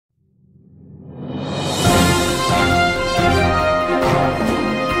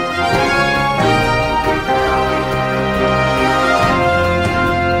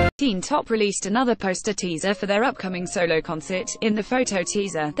Top released another poster teaser for their upcoming solo concert. In the photo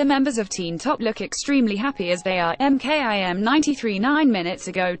teaser, the members of Teen Top look extremely happy as they are. MKIM93 9 minutes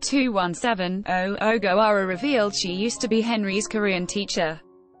ago 2170 Go-ara revealed she used to be Henry's Korean teacher.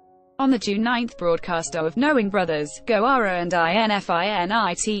 On the June 9th broadcast of Knowing Brothers, Go-ara and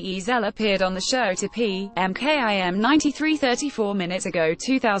INFINITEZL appeared on the show to MKIM 93 34 minutes ago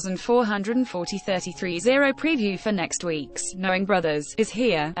 2440 33:0 preview for next week's Knowing Brothers is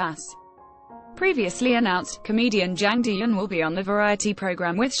here. As previously announced, comedian Jang Do-yeon will be on the variety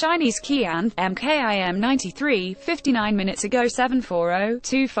program with Chinese Kian. MKIM 93 59 minutes ago 740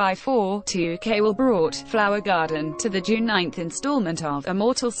 254 2K will brought Flower Garden to the June 9th installment of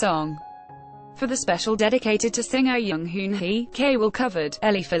Immortal Song. For the special dedicated to singer Young Hoon Hee, K will covered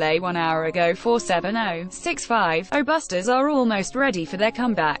Ellie Filet 1 hour ago 470 650 Busters are almost ready for their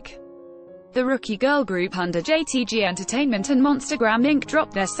comeback. The rookie girl group under JTG Entertainment and Monstergram Inc.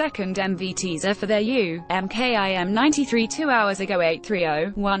 dropped their second MV teaser for their MKIM 93 2 hours ago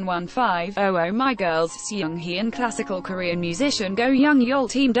 830 11500 My Girls. Seung Hee and classical Korean musician Go Young Yeol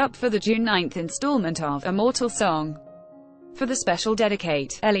teamed up for the June 9th installment of Immortal Song. For the special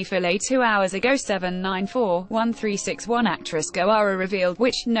dedicate, Ellie Filet 2 hours ago 794 1361 actress Go-ara revealed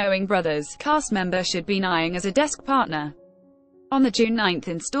which Knowing Brothers cast member should be eyeing as a desk partner. On the June 9th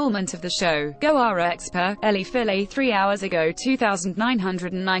installment of the show, Go-ara expert Ellie Filet 3 hours ago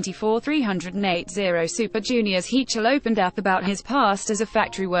 2994 380 Super Junior's Heechul opened up about his past as a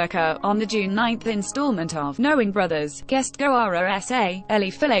factory worker. On the June 9th installment of Knowing Brothers, guest Go-ara SA, Ellie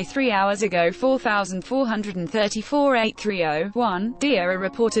Filet 3 hours ago 4434 8301 Dia are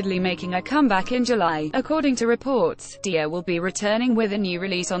reportedly making a comeback in July. According to reports, Dia will be returning with a new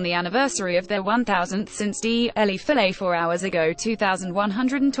release on the anniversary of their 1000th since Ellie Filet 4 hours ago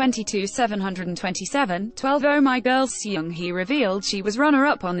 2122 727 12 My Girls. Seung Hee revealed she was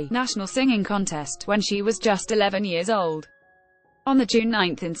runner-up on the National Singing Contest when she was just 11 years old. On the June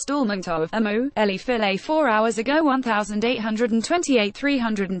 9th installment of Amu, Ellie Filet 4 hours ago 1828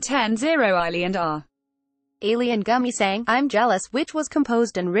 310 Illy and R. Alien Gummy sang I'm Jealous, which was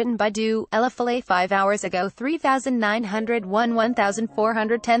composed and written by Ellie Filet 5 hours ago 3901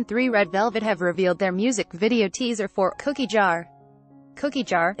 1410 3 Red Velvet have revealed their music video teaser for Cookie Jar. Cookie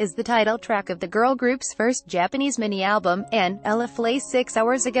Jar is the title track of the girl group's first Japanese mini-album, and Ellie Filet 6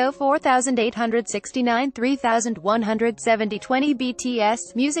 hours ago 4869 3170 20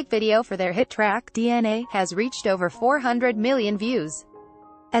 BTS music video for their hit track DNA has reached over 400 million views.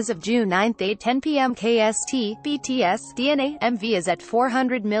 As of June 9, 8:10 p.m. KST, BTS DNA MV is at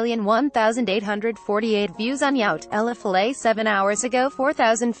 400,01848 views on Yout. Ellie Filet 7 hours ago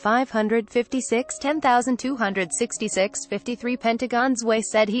 4,556 10,266 53 Pentagon's Way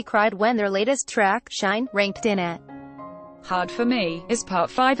said he cried when their latest track, Shine, ranked in at Hard for Me, is part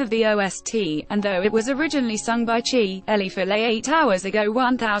 5 of the OST, and though it was originally sung by Chi, Ellie Filet 8 hours ago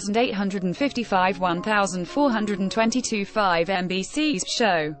 1855 1422 5 MBC's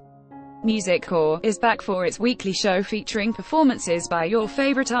show. Music Core is back for its weekly show featuring performances by your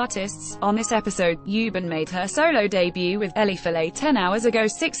favorite artists. On this episode, Yubin made her solo debut with Ellie Filet 10 hours ago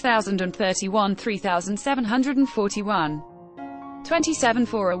 6031 3741 27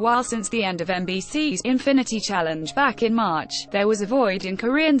 For a while since the end of MBC's Infinity Challenge back in March, there was a void in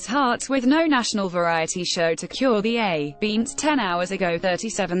Koreans' hearts with no national variety show to cure the A-Beans. 10 hours ago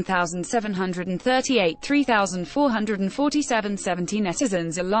 37,738 3,447 70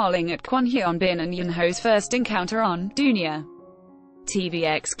 netizens are lolling at Kwon Hyun-bin and Yoonho's first encounter on Dunya.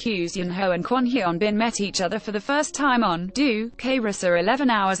 TVXQ's Yoonho and Kwon Hyun-bin met each other for the first time on Do K-Rusa 11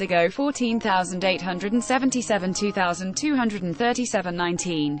 hours ago 14,877 2,237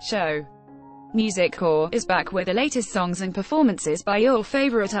 19 show. Music Core is back with the latest songs and performances by your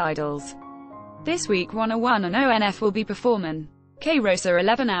favorite idols. This week 101 and ONF will be performing K-Rusa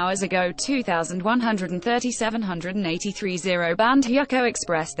 11 hours ago 2,130 783 0 Band Hyukoh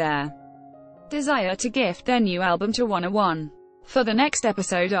expressed their desire to gift their new album to 101. For the next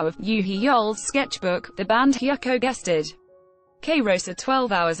episode of Yoo Hee-yeol's Sketchbook, the band Hyukoh guested K-Rusa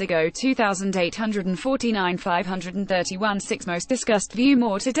 12 hours ago 2,849 531 6 Most discussed. View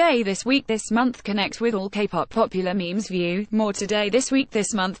more today this week this month. Connect with all K-pop popular memes. View more today this week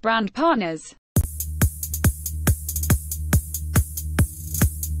this month. Brand partners.